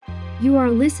You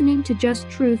are listening to Just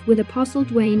Truth with Apostle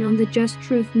Dwayne on the Just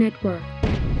Truth Network.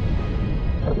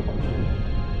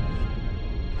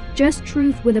 Just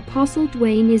Truth with Apostle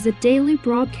Dwayne is a daily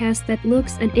broadcast that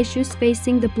looks at issues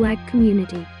facing the Black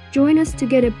community. Join us to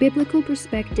get a biblical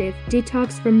perspective,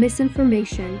 detox from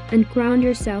misinformation, and ground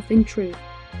yourself in truth.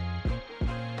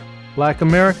 Black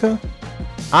America,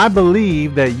 I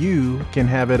believe that you can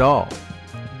have it all.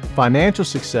 Financial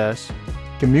success,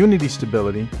 community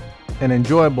stability, an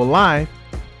enjoyable life,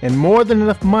 and more than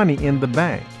enough money in the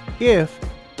bank if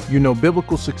you know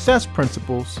biblical success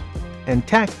principles and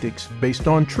tactics based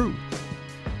on truth.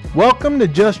 Welcome to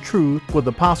Just Truth with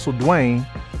Apostle Dwayne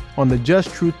on the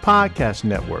Just Truth Podcast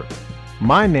Network.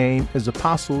 My name is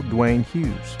Apostle Dwayne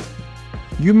Hughes.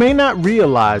 You may not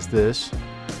realize this,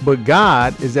 but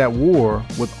God is at war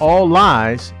with all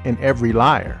lies and every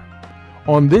liar.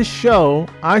 On this show,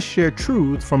 I share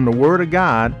truth from the Word of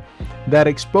God that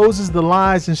exposes the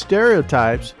lies and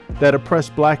stereotypes that oppress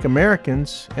Black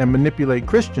Americans and manipulate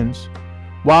Christians,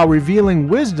 while revealing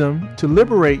wisdom to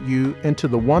liberate you into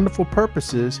the wonderful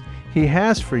purposes He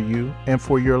has for you and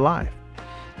for your life.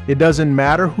 It doesn't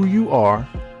matter who you are,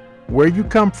 where you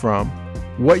come from,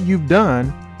 what you've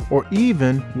done, or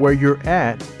even where you're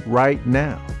at right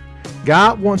now.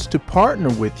 God wants to partner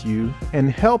with you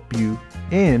and help you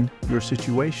in your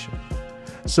situation.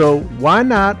 So why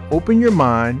not open your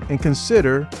mind and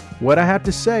consider what I have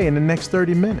to say in the next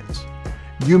 30 minutes?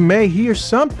 You may hear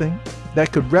something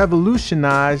that could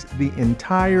revolutionize the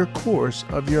entire course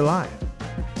of your life.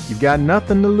 You've got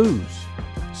nothing to lose.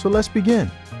 So let's begin.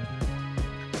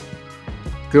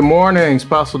 Good morning, it's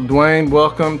Apostle Dwayne.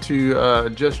 Welcome to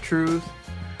Just Truth.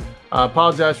 I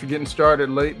apologize for getting started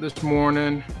late this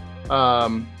morning.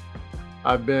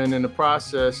 I've been in the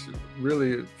process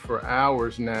really for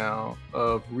hours now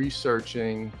of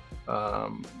researching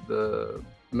the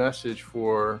message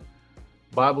for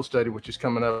Bible study, which is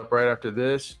coming up right after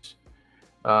this,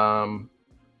 on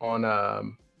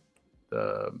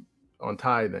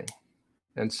tithing.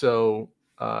 And so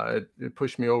it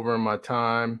pushed me over in my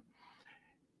time.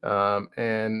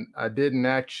 And I didn't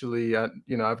actually,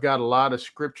 I've got a lot of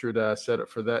scripture that I set up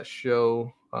for that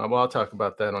show. Well, I'll talk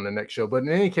about that on the next show. But in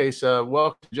any case,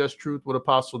 welcome to Just Truth with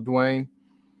Apostle Dwayne.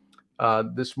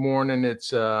 This morning,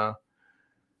 it's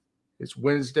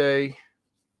Wednesday,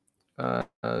 the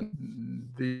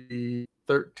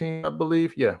 13th, I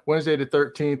believe. Yeah, Wednesday, the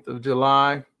 13th of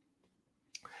July.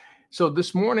 So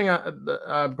this morning,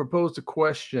 I proposed a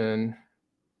question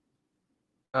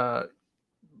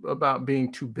about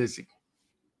being too busy.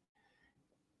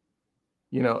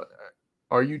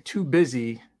 Are you too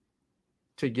busy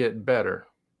to get better?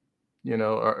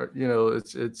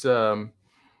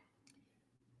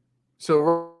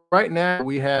 So right now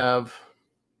we have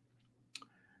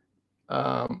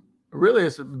really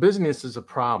business is a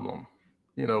problem,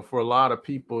 for a lot of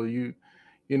people.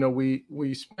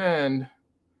 We spend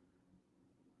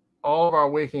all of our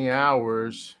waking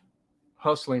hours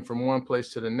hustling from one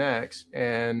place to the next,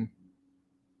 and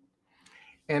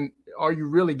are you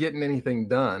really getting anything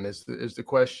done is the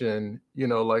question.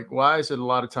 Why is it a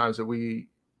lot of times that we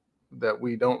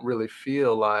don't really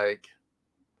feel like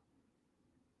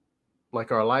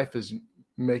our life is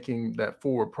making that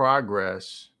forward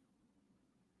progress,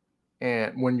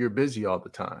 and when you're busy all the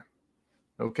time?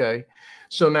 Okay,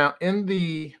 so now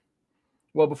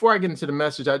before I get into the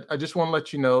message, I just want to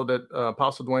let you know that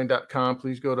ApostleDwayne.com,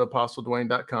 please go to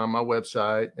ApostleDwayne.com, my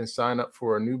website, and sign up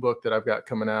for a new book that I've got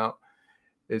coming out.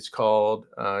 It's called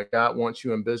God Wants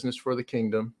You in Business for the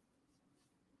Kingdom.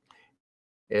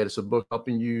 And it's a book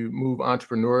helping you move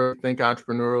entrepreneurially, think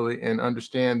entrepreneurially, and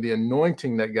understand the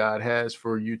anointing that God has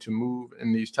for you to move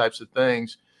in these types of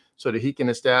things so that He can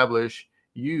establish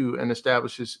you and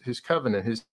establish his covenant,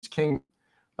 his kingdom.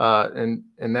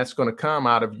 And that's going to come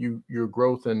out of your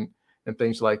growth and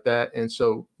things like that. And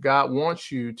so God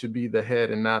wants you to be the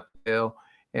head and not the tail.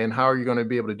 And how are you going to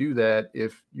be able to do that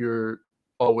if you're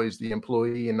always the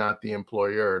employee and not the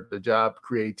employer, the job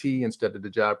createe instead of the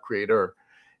job creator?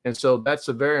 And so that's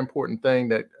a very important thing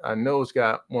that I know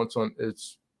God wants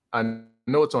I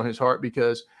know it's on His heart,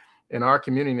 because in our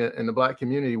community, in the Black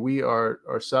community, we are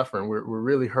suffering. We're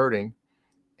really hurting.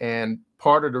 And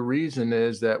part of the reason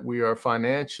is that we are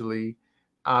financially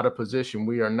out of position.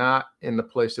 We are not in the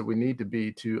place that we need to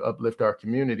be to uplift our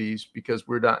communities, because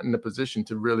we're not in the position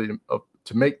to really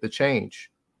to make the changes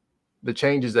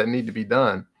that need to be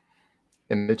done,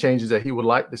 and the changes that He would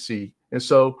like to see. And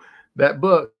so that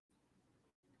book,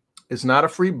 it's not a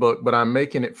free book, but I'm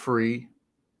making it free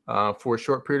for a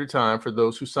short period of time for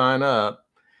those who sign up,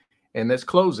 and that's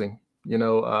closing.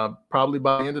 Probably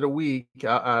by the end of the week.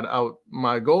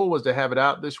 My goal was to have it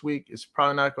out this week. It's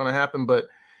probably not going to happen, but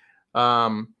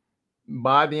um,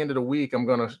 by the end of the week, I'm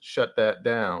going to shut that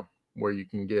down where you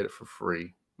can get it for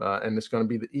free. And it's going to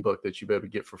be the ebook that you be able to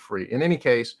get for free. In any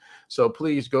case, so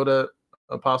please go to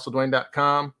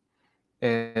apostledwayne.com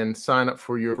and sign up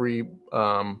for your free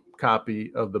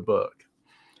copy of the book.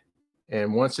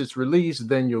 And once it's released,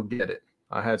 then you'll get it.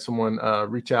 I had someone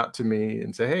reach out to me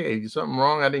and say, hey, something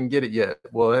wrong? I didn't get it yet.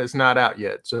 Well, it's not out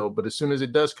yet. But as soon as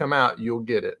it does come out, you'll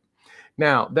get it.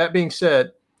 Now, that being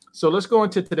said, so let's go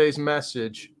into today's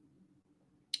message.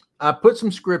 I put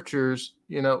some scriptures,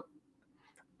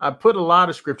 I put a lot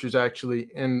of scriptures actually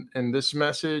in this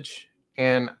message,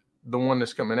 and the one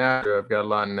that's coming after, I've got a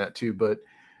lot in that too. But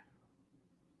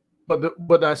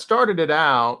I started it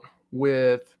out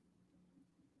with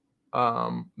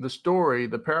the story,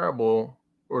 the parable,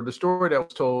 or the story that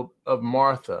was told of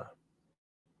Martha.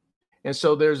 And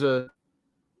so there's a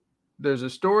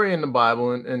story in the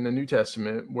Bible, in the New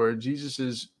Testament, where Jesus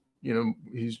is,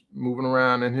 he's moving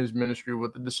around in his ministry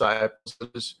with the disciples.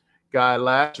 This guy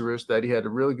Lazarus that he had a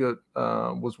really good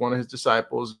was one of his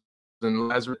disciples, and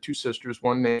Lazarus, two sisters,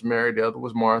 one named Mary, the other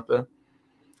was Martha.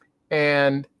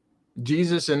 And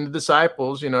Jesus and the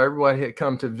disciples, everybody had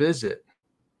come to visit.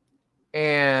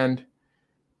 And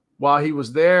while he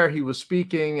was there, he was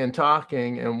speaking and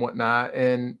talking and whatnot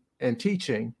and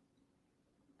teaching.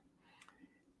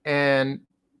 And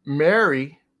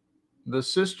Mary, the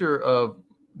sister of,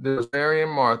 there was Mary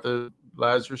and Martha,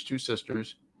 Lazarus' two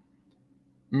sisters.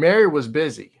 Mary was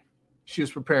busy. She was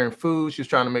preparing food. She was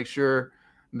trying to make sure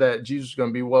that Jesus was going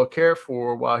to be well cared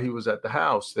for while he was at the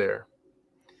house there.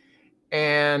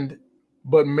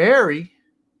 But Mary,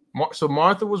 so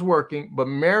Martha was working, but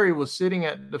Mary was sitting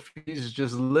at the feet of Jesus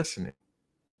just listening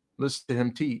to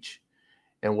him teach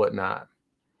and whatnot.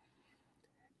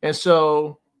 And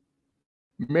so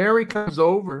Mary comes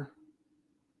over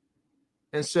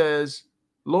and says,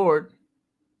 Lord,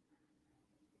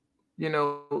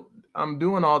 I'm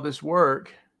doing all this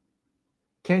work.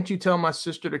 Can't you tell my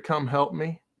sister to come help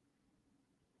me?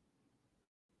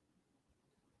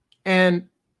 And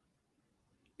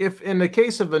if in the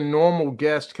case of a normal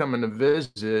guest coming to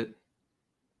visit,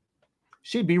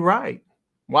 she'd be right.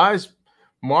 Why is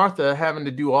Martha having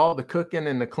to do all the cooking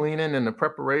and the cleaning and the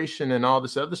preparation and all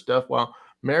this other stuff while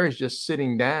Mary's just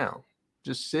sitting down,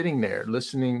 just sitting there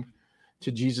listening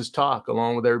to Jesus talk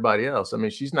along with everybody else? I mean,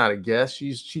 she's not a guest.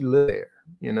 She lived there.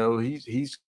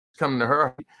 He's coming to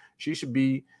her. She should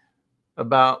be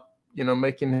about,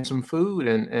 making him some food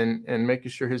and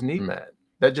making sure his needs met.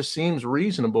 That just seems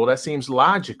reasonable. That seems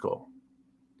logical.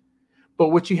 But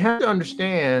what you have to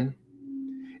understand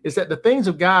is that the things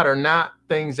of God are not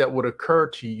things that would occur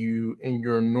to you in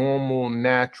your normal,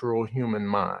 natural human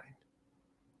mind.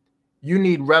 You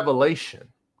need revelation.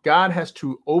 God has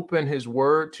to open his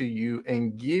word to you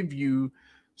and give you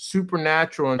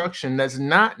supernatural instruction that's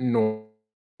not normal,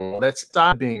 that's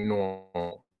not being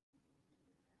normal.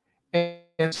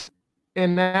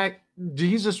 And that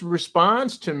Jesus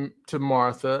responds to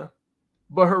Martha,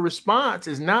 but her response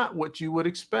is not what you would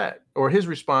expect, or his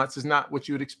response is not what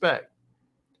you would expect.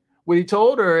 What he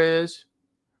told her is,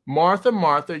 Martha,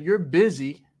 Martha, you're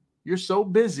busy. You're so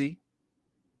busy,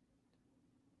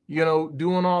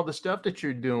 doing all the stuff that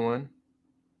you're doing.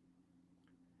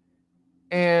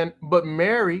 But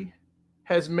Mary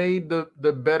has made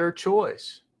the better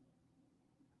choice,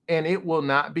 and it will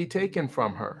not be taken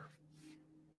from her.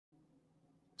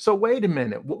 So wait a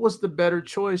minute, what was the better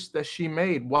choice that she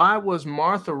made? Why was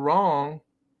Martha wrong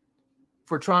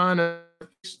for trying to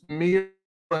meal,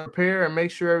 prepare, and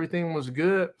make sure everything was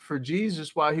good for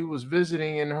Jesus while he was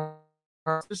visiting in her?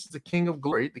 This is the King of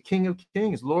Glory, the King of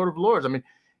Kings, Lord of Lords. I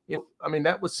mean,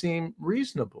 that would seem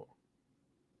reasonable,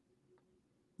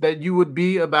 that you would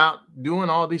be about doing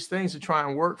all these things to try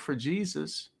and work for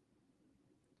Jesus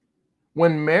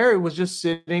when Mary was just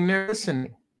sitting there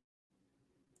listening.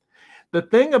 The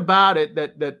thing about it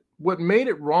that what made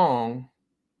it wrong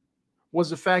was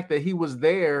the fact that he was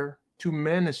there to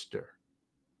minister.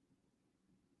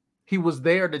 He was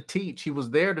there to teach. He was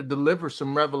there to deliver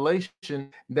some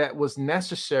revelation that was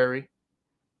necessary.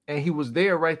 And he was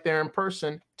there right there in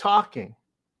person talking.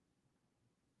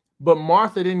 But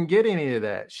Martha didn't get any of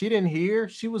that. She didn't hear.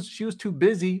 She was too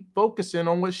busy focusing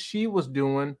on what she was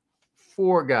doing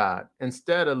for God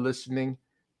instead of listening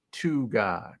to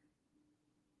God.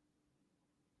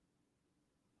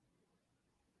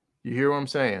 You hear what I'm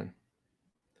saying?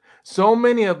 So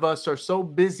many of us are so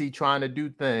busy trying to do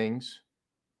things.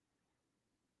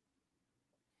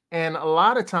 And a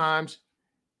lot of times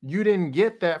you didn't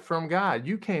get that from God.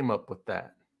 You came up with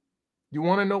that. You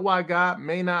want to know why God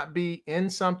may not be in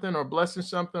something or blessing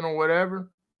something or whatever?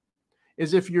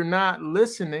 Is if you're not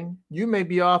listening, you may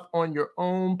be off on your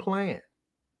own plan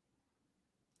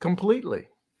completely.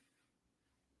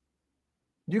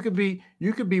 You could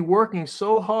be working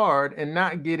so hard and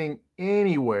not getting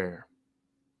anywhere.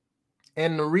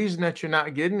 And the reason that you're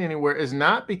not getting anywhere is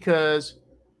not because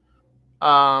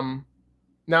um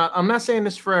now I'm not saying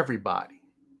this for everybody.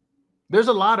 There's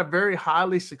a lot of very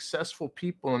highly successful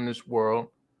people in this world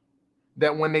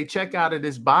that when they check out of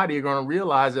this body are going to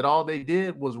realize that all they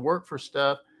did was work for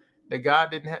stuff that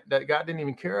God didn't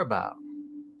even care about.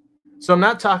 So I'm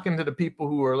not talking to the people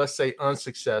who are, let's say,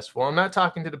 unsuccessful. I'm not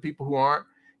talking to the people who aren't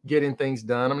getting things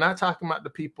done. I'm not talking about the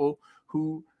people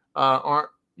who aren't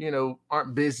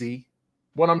busy.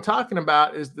 What I'm talking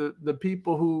about is the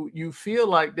people who you feel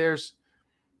like there's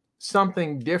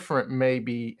something different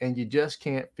maybe, and you just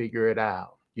can't figure it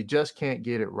out. You just can't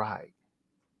get it right.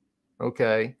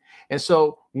 Okay. And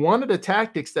so one of the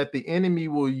tactics that the enemy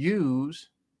will use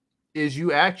is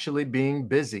you actually being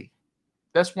busy.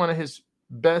 That's one of his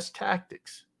best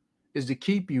tactics, is to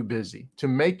keep you busy, to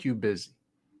make you busy.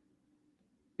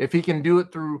 If he can do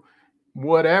it through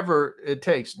whatever it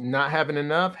takes, not having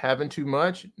enough, having too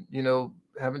much,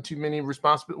 having too many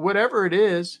responsibilities, whatever it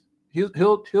is,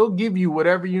 he'll give you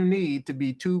whatever you need to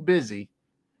be too busy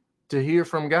to hear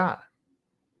from God.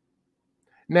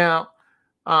 Now,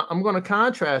 I'm going to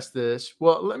contrast this.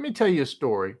 Well, let me tell you a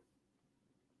story.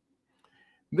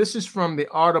 This is from the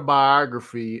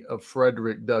autobiography of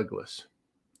Frederick Douglass.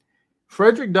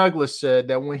 Frederick Douglass said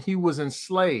that when he was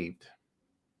enslaved,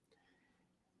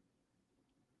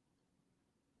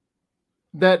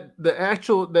 that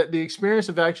the experience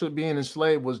of actually being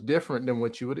enslaved was different than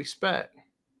what you would expect.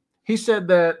 He said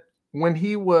that when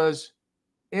he was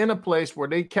in a place where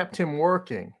they kept him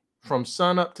working from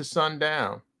sun up to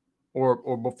sundown,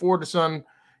 or before the sun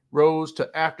rose to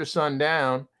after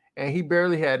sundown, and he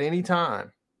barely had any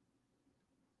time.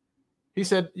 He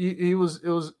said it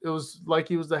was like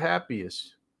he was the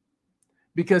happiest,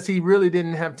 because he really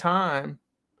didn't have time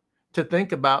to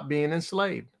think about being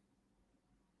enslaved.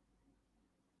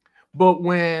 But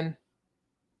when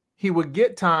he would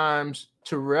get times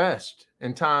to rest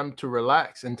and time to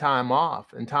relax and time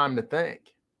off and time to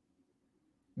think,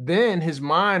 then his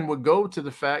mind would go to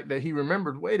the fact that he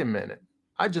remembered, wait a minute,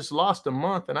 I just lost a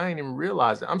month and I ain't even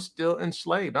realized it. I'm still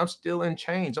enslaved. I'm still in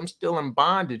chains. I'm still in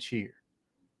bondage here.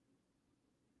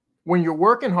 When you're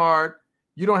working hard,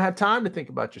 you don't have time to think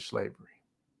about your slavery.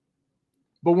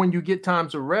 But when you get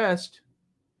times of rest,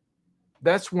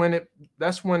 that's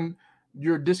when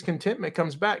your discontentment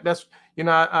comes back. That's,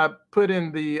 I put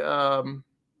in the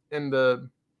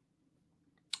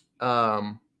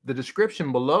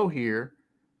description below here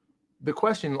the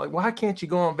question, like, why can't you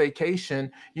go on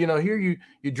vacation? Here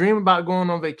you dream about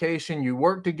going on vacation, you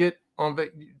work to get on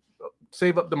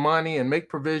save up the money and make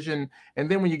provision, and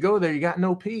then when you go there, you got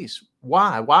no peace.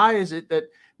 Why is it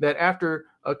that after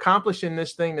accomplishing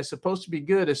this thing that's supposed to be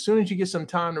good, as soon as you get some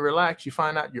time to relax, you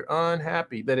find out you're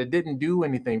unhappy, that it didn't do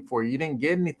anything for you, you didn't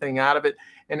get anything out of it,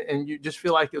 and you just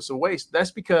feel like it's a waste? That's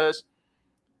because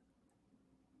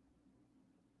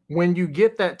when you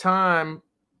get that time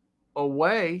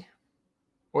away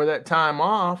or that time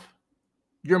off,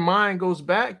 your mind goes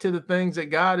back to the things that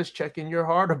God is checking your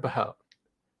heart about.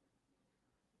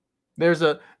 There's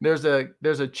a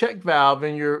check valve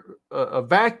in your a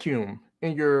vacuum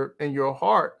in your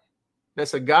heart.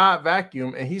 That's a God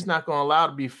vacuum, and he's not going to allow it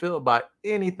to be filled by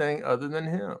anything other than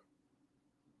him.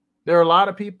 There are a lot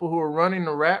of people who are running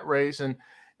the rat race, and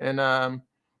my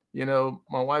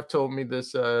wife told me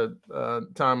this time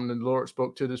the Lord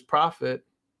spoke to this prophet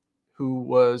who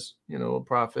was, a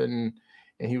prophet, and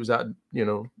he was out,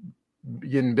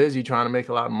 getting busy trying to make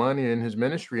a lot of money in his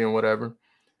ministry and whatever.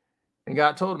 And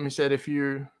God told him, he said,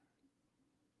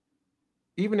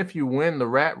 even if you win the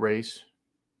rat race,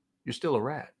 you're still a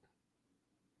rat.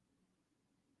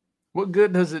 What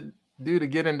good does it do to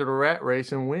get into the rat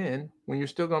race and win when you're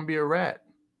still going to be a rat?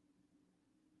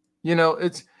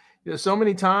 It's so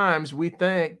many times we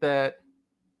think that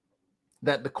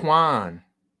the Quran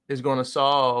is going to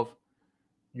solve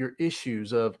your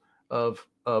issues of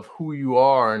who you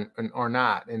are and are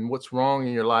not, and what's wrong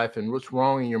in your life, and what's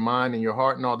wrong in your mind and your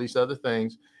heart, and all these other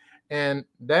things. And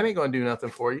that ain't going to do nothing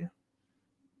for you.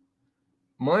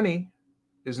 Money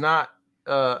is not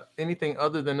anything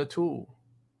other than a tool.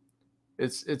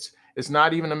 It's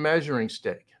not even a measuring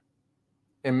stick.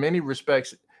 In many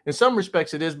respects, in some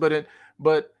respects it is,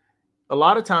 but a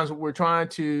lot of times what we're trying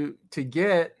to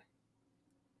get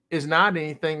is not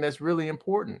anything that's really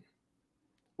important.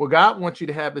 What God wants you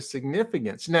to have is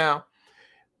significance. Now,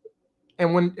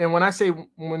 when I say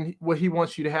what he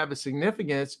wants you to have is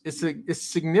significance, it's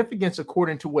significance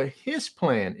according to what his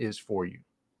plan is for you.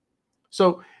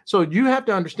 So you have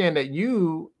to understand that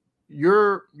your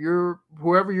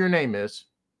whoever your name is,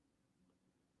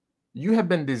 you have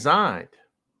been designed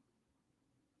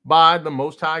by the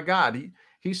Most High God.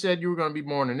 He said you were going to be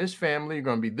born in this family. You're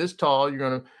going to be this tall.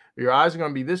 Your eyes are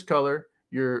going to be this color.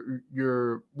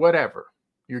 Your whatever.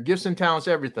 Your gifts and talents,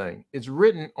 everything. It's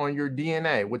written on your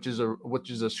DNA, which is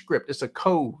a script. It's a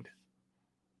code.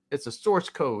 It's a source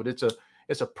code.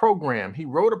 It's a program. He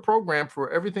wrote a program for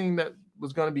everything that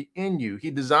was going to be in you.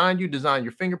 He designed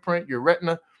your fingerprint, your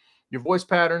retina, your voice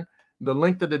pattern, the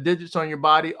length of the digits on your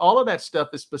body. All of that stuff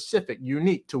is specific,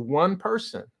 unique to one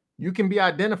person. You can be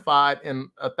identified in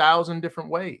 1,000 different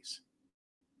ways.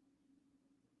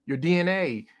 Your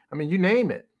DNA, I mean, you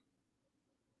name it.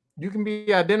 You can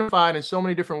be identified in so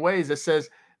many different ways that says,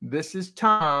 this is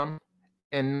Tom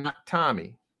and not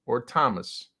Tommy or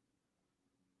Thomas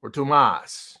or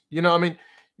Tomas. You know, I mean,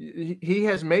 he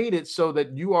has made it so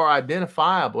that you are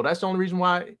identifiable. That's the only reason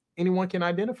why anyone can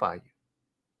identify you.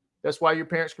 That's why your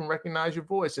parents can recognize your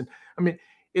voice. And I mean,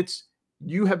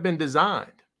 you have been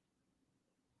designed.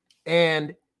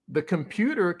 And the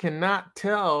computer cannot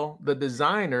tell the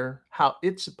designer how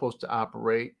it's supposed to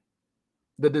operate.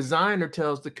 The designer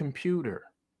tells the computer.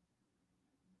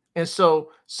 And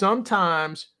so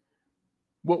sometimes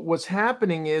what's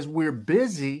happening is we're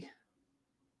busy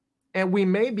and we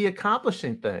may be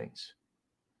accomplishing things,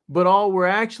 but all we're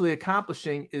actually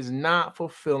accomplishing is not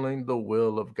fulfilling the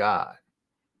will of God.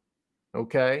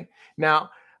 Okay. Now,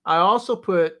 I also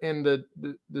put in the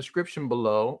description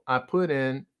below, I put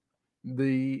in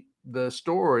the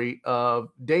story of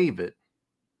David,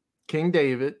 King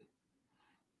David.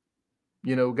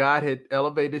 You know, God had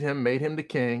elevated him, made him the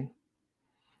king.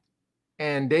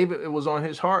 And David, it was on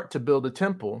his heart to build a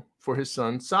temple for his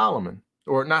son Solomon,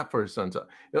 or not for his son.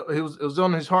 It was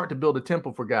on his heart to build a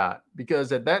temple for God,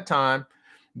 because at that time,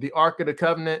 the Ark of the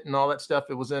Covenant and all that stuff,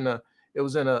 it was in a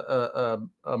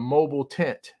mobile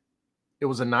tent. It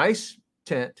was a nice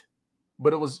tent,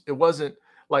 but it wasn't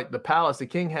like the palace. The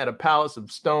king had a palace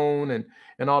of stone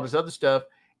and all this other stuff.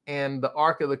 And the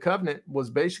Ark of the Covenant was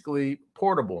basically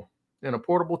portable, in a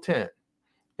portable tent.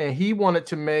 And he wanted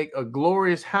to make a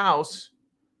glorious house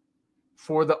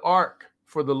for the Ark,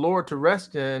 for the Lord to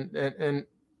rest in.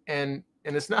 And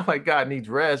it's not like God needs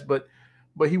rest, but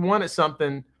he wanted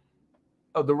something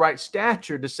of the right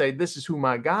stature to say, this is who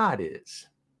my God is.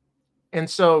 And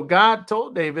so God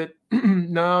told David,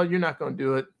 no, you're not going to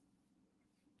do it.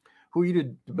 Who are you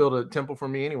to build a temple for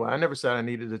me anyway? I never said I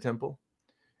needed a temple.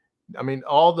 I mean,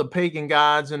 all the pagan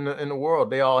gods in the world,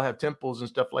 they all have temples and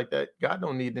stuff like that. God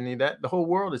don't need any of that. The whole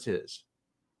world is his.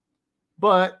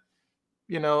 But,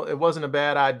 you know, it wasn't a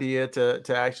bad idea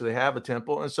to actually have a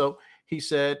temple. And so he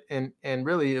said, and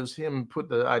really it was him put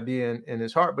the idea in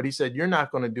his heart, but he said, you're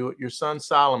not going to do it. Your son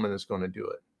Solomon is going to do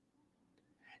it.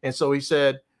 And so he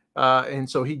said, and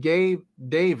so he gave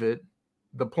David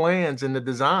the plans and the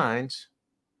designs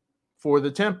for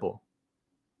the temple.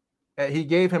 He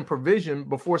gave him provision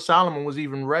before Solomon was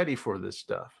even ready for this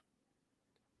stuff.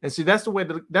 And see, that's the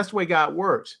way God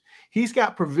works. He's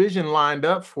got provision lined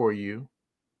up for you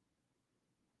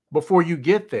before you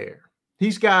get there.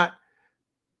 He's got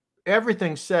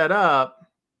everything set up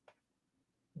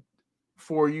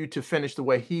for you to finish the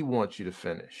way he wants you to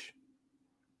finish.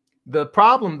 The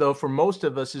problem, though, for most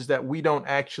of us is that we don't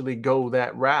actually go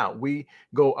that route. We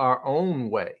go our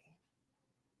own way.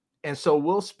 And so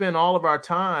we'll spend all of our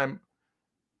time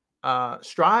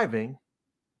striving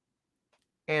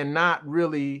and not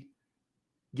really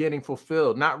getting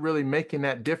fulfilled, not really making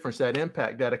that difference, that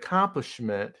impact, that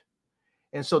accomplishment.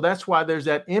 And so that's why there's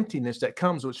that emptiness that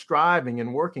comes with striving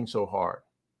and working so hard.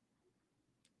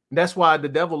 That's why the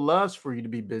devil loves for you to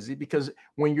be busy, because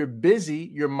when you're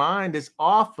busy, your mind is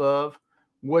off of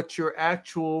what your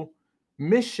actual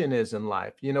mission is in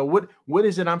life. You know, what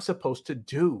is it I'm supposed to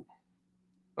do?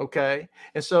 Okay.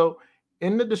 And so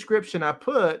in the description, I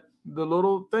put the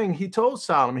little thing he told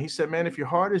Solomon. He said, man, if your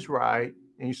heart is right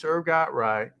and you serve God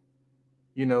right,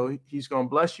 you know, he's going to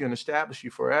bless you and establish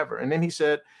you forever. And then he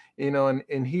said, you know,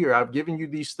 and here I've given you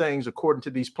these things according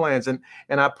to these plans. And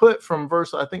I put from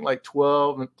verse, I think like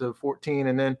 12 to 14,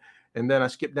 and then I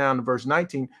skipped down to verse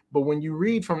 19. But when you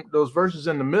read from those verses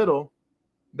in the middle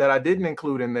that I didn't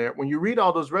include in there, when you read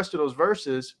all those rest of those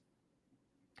verses,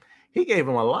 he gave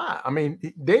him a lot. I mean,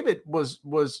 David was,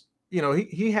 you know,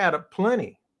 he had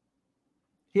plenty.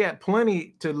 He had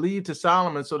plenty to leave to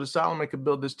Solomon so that Solomon could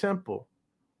build this temple.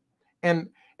 And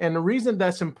the reason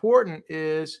that's important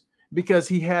is because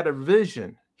he had a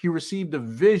vision. He received a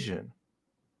vision.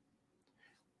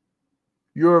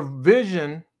 Your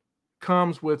vision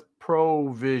comes with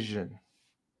provision.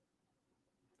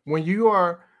 When you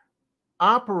are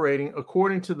operating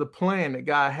according to the plan that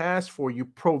God has for you,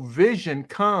 provision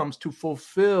comes to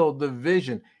fulfill the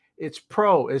vision. It's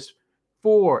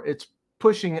for, it's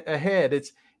pushing ahead,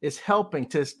 it's helping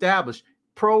to establish.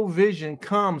 Provision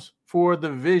comes for the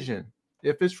vision.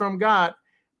 If it's from God,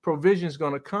 provision is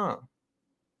going to come.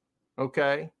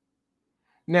 Okay.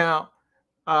 Now,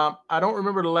 I don't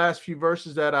remember the last few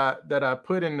verses that I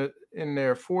put in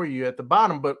there for you at the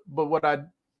bottom, but what I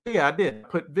did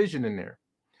put vision in there.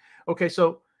 Okay,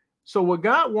 so what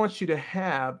God wants you to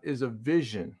have is a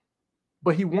vision,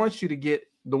 but He wants you to get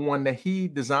the one that He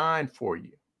designed for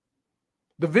you.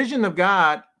 The vision of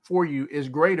God for you is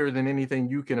greater than anything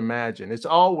you can imagine. It's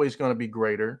always going to be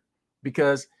greater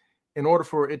because in order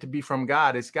for it to be from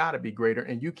God, it's got to be greater,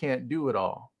 and you can't do it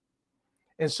all.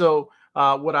 And so,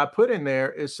 what I put in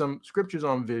there is some scriptures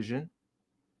on vision.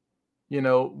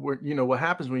 What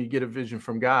happens when you get a vision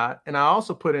from God, and I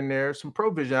also put in there some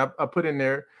provision. I put in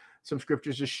there some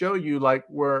scriptures to show you, like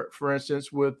where, for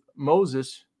instance, with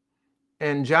Moses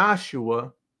and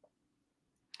Joshua,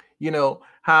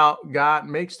 how God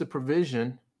makes the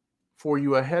provision for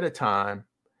you ahead of time,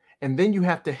 and then you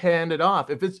have to hand it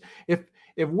off.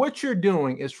 If what you're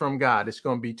doing is from God, it's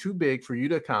going to be too big for you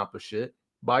to accomplish it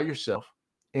by yourself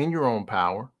in your own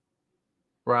power,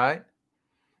 right?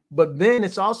 But then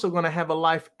it's also going to have a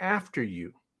life after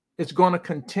you. It's going to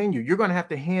continue. You're going to have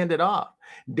to hand it off.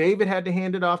 David had to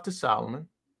hand it off to Solomon.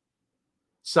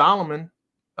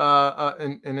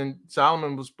 And then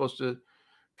Solomon was supposed to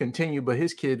continue, but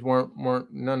his kids weren't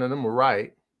none of them were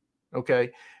right.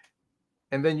 Okay.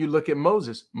 And then you look at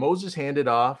Moses. Moses handed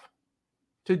off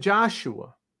to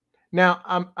Joshua. Now,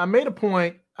 I made a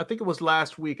point, I think it was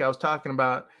last week, I was talking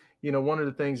about, one of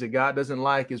the things that God doesn't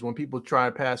like is when people try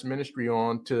to pass ministry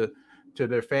on to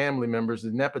their family members,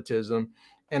 the nepotism.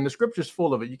 And the scripture's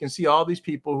full of it. You can see all these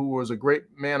people who was a great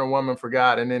man or woman for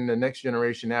God, and then the next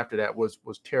generation after that was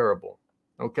terrible.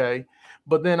 Okay.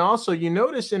 But then also you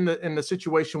notice in the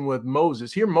situation with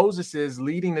Moses, here Moses is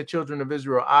leading the children of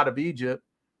Israel out of Egypt.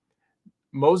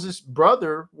 Moses'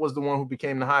 brother was the one who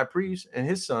became the high priest, and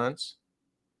his sons.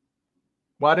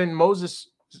 Why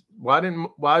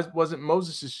wasn't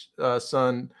Moses'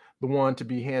 son the one to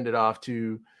be handed off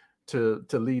to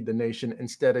lead the nation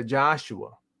instead of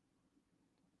Joshua?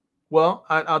 Well,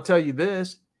 I'll tell you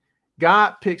this.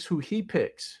 God picks who He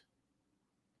picks.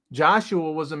 Joshua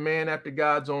was a man after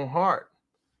God's own heart.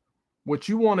 What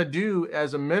you want to do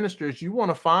as a minister is you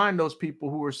want to find those people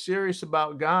who are serious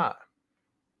about God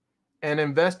and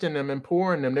invest in them and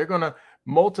pour in them. They're going to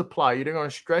multiply you. They're going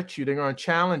to stretch you. They're going to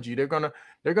challenge you. They're going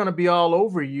to be all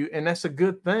over you. And that's a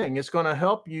good thing. It's going to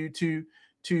help you to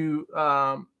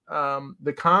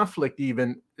the conflict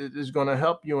even is going to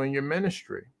help you in your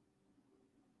ministry.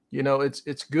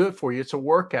 It's good for you. It's a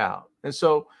workout. And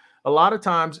so a lot of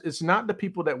times it's not the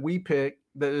people that we pick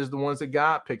that is the ones that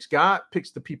God picks. God picks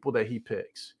the people that He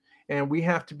picks. And we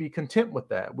have to be content with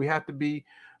that. We have to be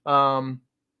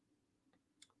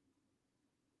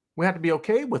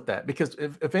okay with that, because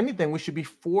if anything, we should be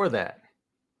for that.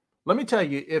 Let me tell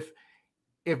you,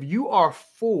 if you are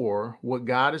for what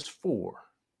God is for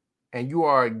and you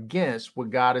are against what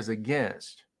God is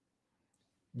against,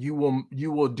 you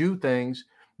will do things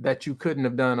that you couldn't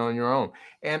have done on your own.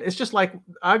 And it's just like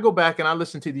I go back and I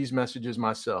listen to these messages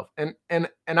myself, and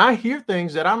I hear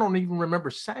things that I don't even remember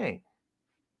saying.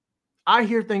 I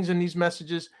hear things in these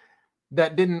messages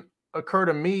that didn't occur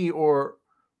to me, or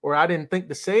I didn't think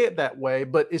to say it that way,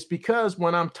 but it's because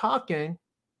when I'm talking,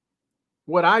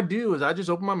 what I do is I just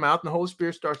open my mouth and the Holy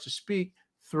Spirit starts to speak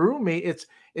through me.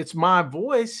 It's my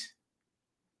voice.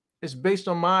 It's based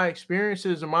on my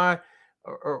experiences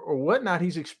or whatnot.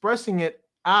 He's expressing it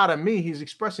out of me. He's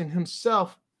expressing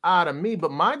Himself out of me.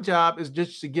 But my job is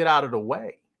just to get out of the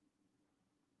way.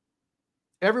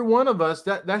 Every one of us,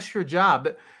 that's your job.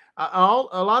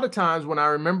 A lot of times when I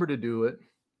remember to do it,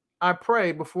 I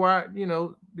pray before I,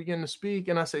 begin to speak,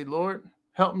 and I say, Lord,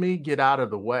 help me get out of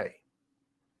the way.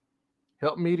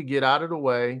 Help me to get out of the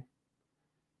way,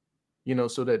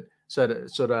 so that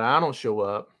I don't show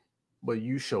up, but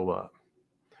You show up.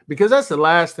 Because that's the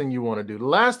last thing you want to do. The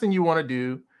last thing you want to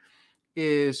do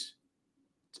is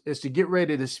to get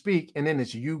ready to speak, and then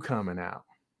it's you coming out.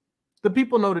 The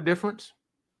people know the difference.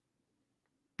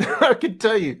 I can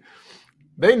tell you,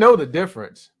 they know the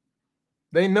difference.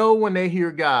 They know when they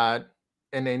hear God,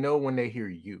 and they know when they hear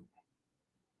you.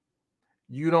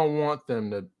 You don't want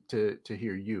them to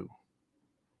hear you.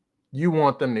 You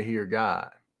want them to hear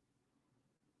God.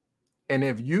 And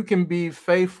if you can be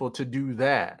faithful to do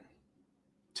that,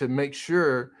 to make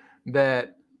sure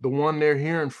that the one they're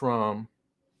hearing from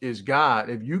is God,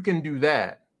 if you can do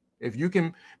that, if you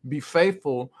can be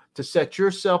faithful to set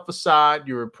yourself aside,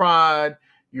 your pride,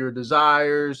 your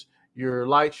desires, your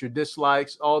likes, your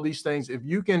dislikes, all these things, if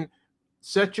you can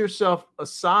set yourself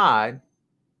aside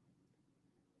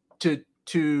to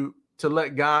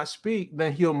let God speak,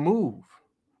 then he'll move.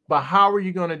 But how are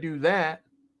you going to do that?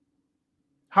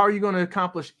 How are you going to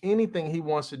accomplish anything he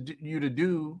wants you to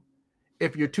do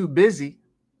if you're too busy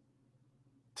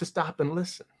to stop and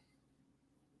listen?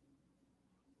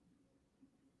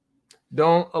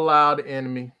 Don't allow the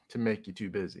enemy to make you too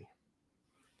busy.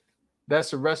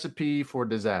 That's a recipe for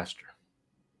disaster.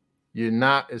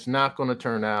 It's not going to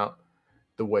turn out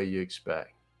the way you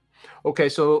expect. Okay,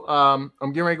 so I'm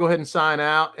getting ready to go ahead and sign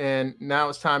out, and now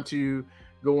it's time to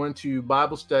go into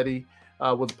Bible study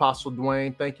with Apostle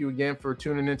Dwayne. Thank you again for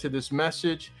tuning into this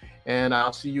message, and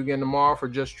I'll see you again tomorrow for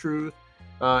Just Truth.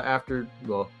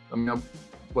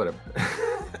 Whatever.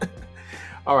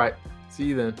 All right, see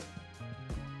you then.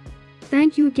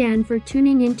 Thank you again for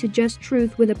tuning in to Just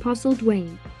Truth with Apostle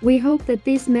Dwayne. We hope that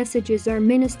these messages are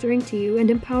ministering to you and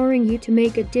empowering you to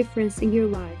make a difference in your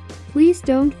life. Please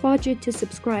don't forget to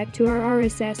subscribe to our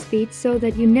RSS feed so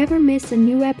that you never miss a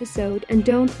new episode, and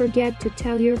don't forget to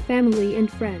tell your family and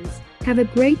friends. Have a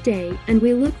great day, and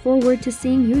we look forward to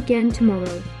seeing you again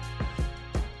tomorrow.